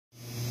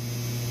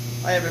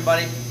Hi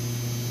everybody,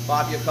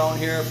 Bob Yacone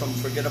here from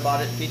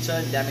Forghedaboudit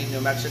Pizza in Deming,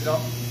 New Mexico,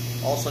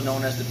 also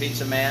known as the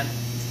Pizza Man.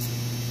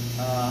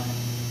 I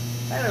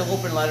had an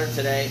open letter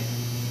today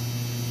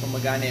from a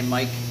guy named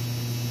Mike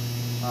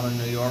out of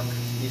New York.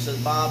 He says,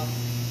 Bob,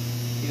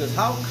 he goes,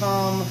 how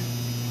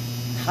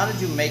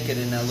did you make it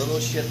in that little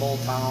shithole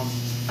town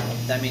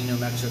of Deming, New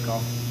Mexico?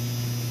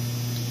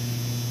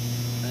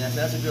 And I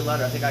said, that's a good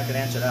letter. I think I could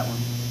answer that one.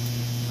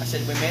 I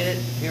said, we made it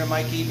here,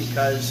 Mikey,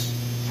 because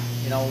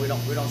we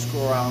don't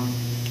screw around.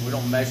 We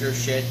don't measure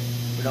shit.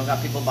 We don't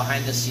got people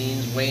behind the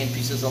scenes weighing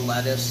pieces of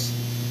lettuce.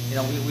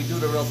 We do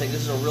the real thing.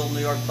 This is a real New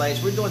York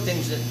place. We're doing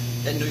things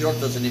that New York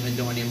doesn't even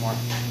do anymore.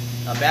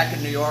 Back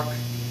in New York,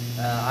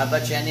 I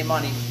bet you any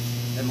money,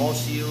 and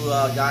most of you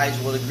guys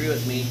will agree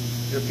with me,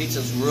 your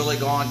pizza's really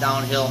gone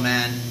downhill,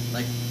 man.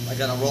 Like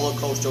on a roller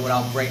coaster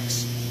without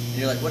brakes. And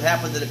you're like, what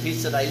happened to the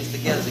pizza that I used to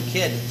get as a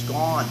kid? It's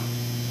gone.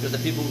 Because the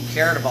people who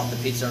cared about the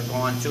pizza are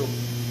gone too.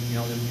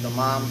 The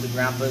moms, the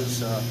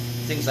grandpas,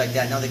 things like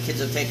that. Now the kids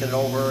have taken it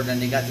over, and then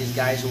they got these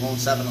guys who own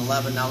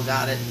 7-Eleven now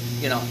got it.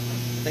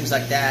 Things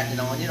like that. And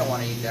you don't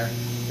want to eat there.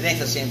 It ain't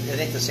the same. It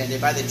ain't the same. They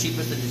buy the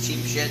cheapest of the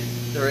cheap shit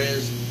there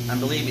is,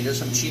 and believe me, there's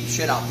some cheap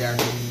shit out there.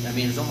 I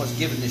mean, it's almost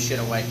giving this shit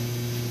away.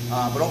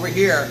 But over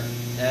here,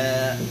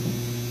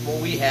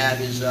 what we have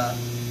is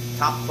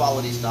top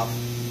quality stuff.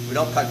 We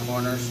don't cut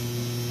corners.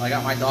 I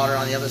got my daughter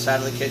on the other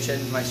side of the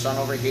kitchen, my son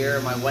over here,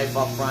 my wife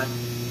up front,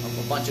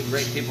 a bunch of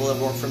great people that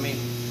work for me.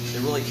 They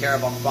really care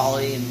about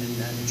quality and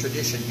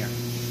tradition here.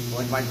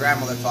 Like my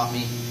grandmother taught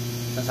me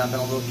since I've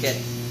been a little kid.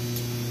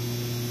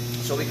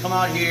 So we come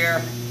out here,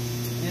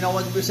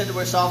 what we said to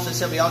ourselves, I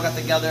said we all got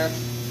together,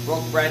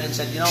 broke bread and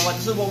said, you know what,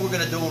 this is what we're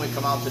going to do when we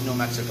come out to New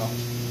Mexico.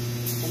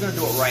 We're going to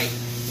do it right.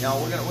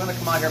 We're going to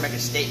come out here and make a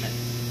statement.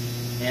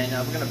 And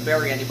we're going to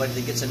bury anybody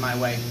that gets in my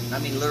way. I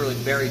mean literally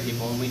bury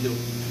people, and we do.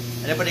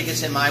 Anybody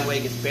gets in my way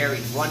gets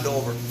buried, run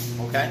over,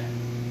 okay?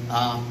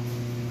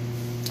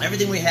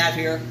 Everything we have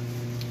here,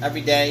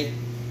 every day,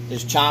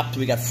 is chopped.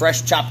 We got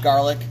fresh chopped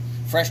garlic,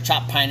 fresh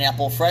chopped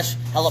pineapple, fresh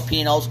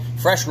jalapenos,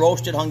 fresh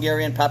roasted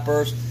Hungarian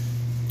peppers.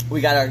 We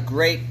got our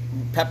great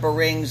pepper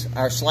rings,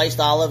 our sliced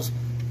olives,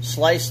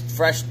 sliced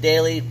fresh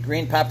daily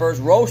green peppers,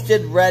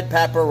 roasted red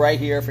pepper right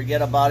here,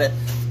 forget about it.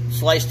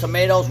 Sliced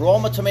tomatoes,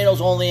 Roma tomatoes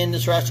only in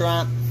this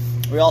restaurant.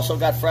 We also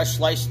got fresh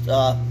sliced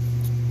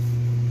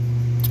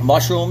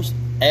mushrooms,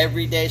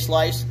 everyday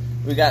slice.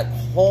 We got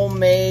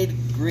homemade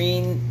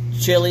green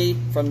chili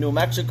from New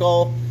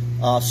Mexico,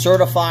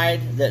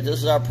 certified. That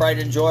this is our pride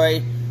and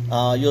joy.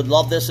 You'd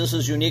love this. This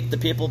is unique to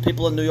people.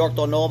 People in New York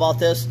don't know about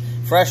this.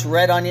 Fresh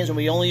red onions, and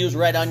we only use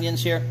red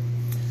onions here.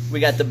 We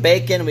got the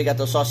bacon, we got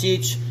the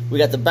sausage, we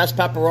got the best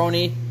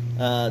pepperoni.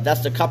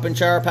 That's the cup and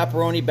char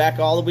pepperoni back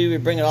all the way. We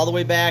bring it all the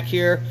way back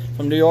here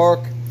from New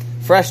York.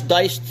 Fresh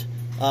diced.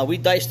 We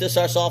diced this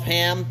ourselves,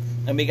 ham.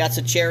 And we got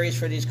some cherries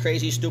for these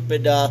crazy,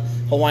 stupid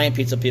Hawaiian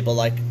pizza people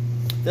like.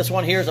 This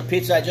one here is a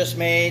pizza I just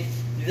made.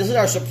 This is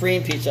our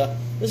Supreme pizza.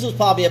 This is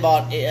probably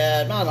about,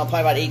 I don't know,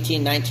 probably about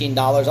 $18, $19.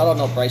 I don't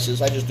know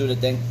prices. I just do the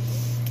thing.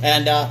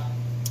 And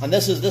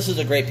this is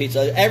a great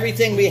pizza.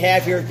 Everything we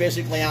have here is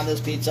basically on this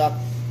pizza.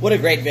 What a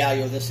great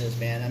value this is,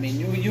 man. I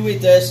mean, you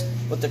eat this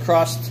with the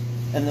crust,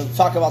 and then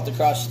talk about the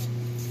crust.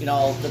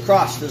 The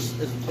crust is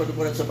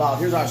what it's about.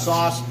 Here's our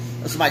sauce.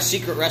 This is my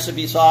secret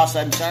recipe sauce.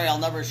 I'm sorry, I'll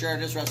never share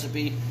this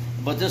recipe.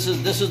 But this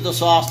is the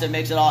sauce that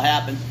makes it all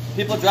happen.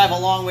 People drive a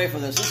long way for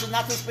this. This is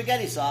not the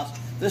spaghetti sauce.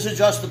 This is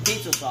just the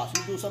pizza sauce.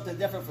 We do something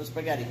different for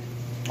spaghetti.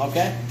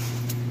 Okay?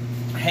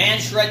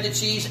 Hand shred the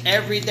cheese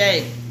every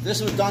day.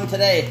 This was done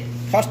today.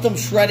 Custom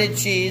shredded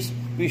cheese.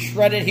 We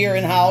shred it here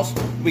in-house.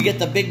 We get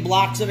the big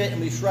blocks of it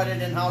and we shred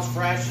it in-house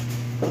fresh.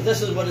 But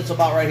this is what it's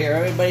about right here.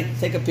 Everybody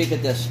take a peek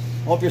at this.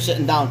 I hope you're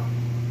sitting down.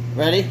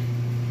 Ready?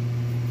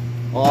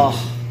 Oh,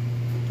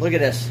 look at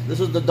this. This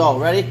is the dough.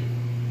 Ready?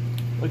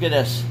 Look at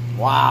this.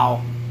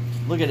 Wow.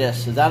 Look at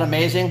this. Is that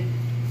amazing?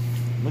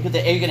 Look at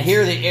the, you can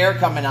hear the air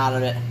coming out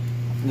of it.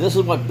 This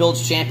is what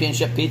builds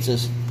championship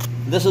pizzas.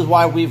 This is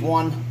why we've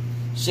won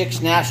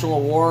 6 national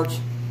awards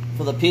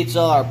for the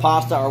pizza, our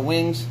pasta, our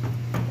wings.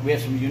 We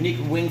have some unique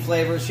wing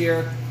flavors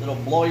here that'll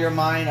blow your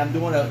mind. I'm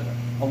doing a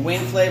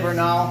wing flavor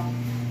now.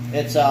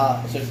 It's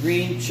a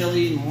green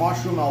chili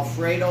mushroom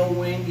Alfredo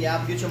wing.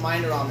 Yeah, get your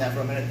mind around that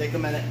for a minute. Take a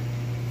minute.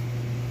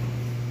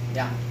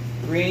 Yeah.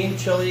 Green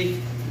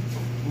chili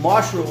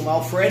mushroom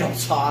Alfredo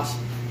sauce.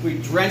 We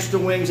drench the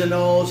wings in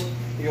those.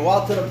 You go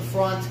out to the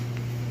front,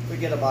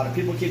 forget about it.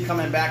 People keep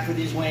coming back for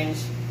these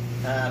wings.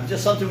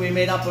 Just something we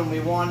made up when we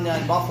won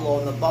in Buffalo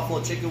in the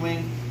Buffalo Chicken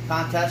Wing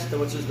Contest,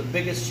 which is the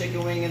biggest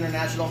chicken wing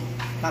international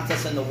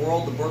contest in the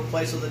world, the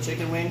birthplace of the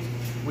chicken wings.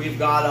 We've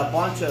got a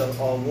bunch of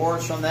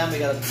awards from them. We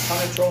got a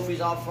ton of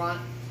trophies out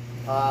front.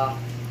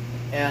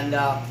 And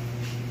I'll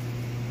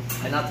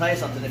tell you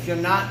something, if you're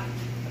not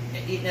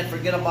eating it,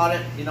 forget about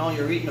it.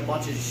 You're eating a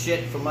bunch of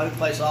shit from every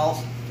place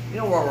else. You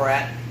know where we're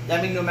at.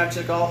 Deming, New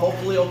Mexico,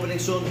 hopefully opening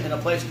soon in a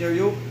place near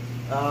you.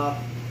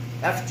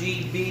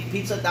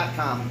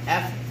 FGBpizza.com.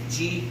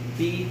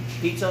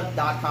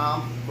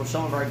 FGBpizza.com for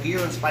some of our gear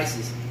and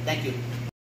spices. Thank you.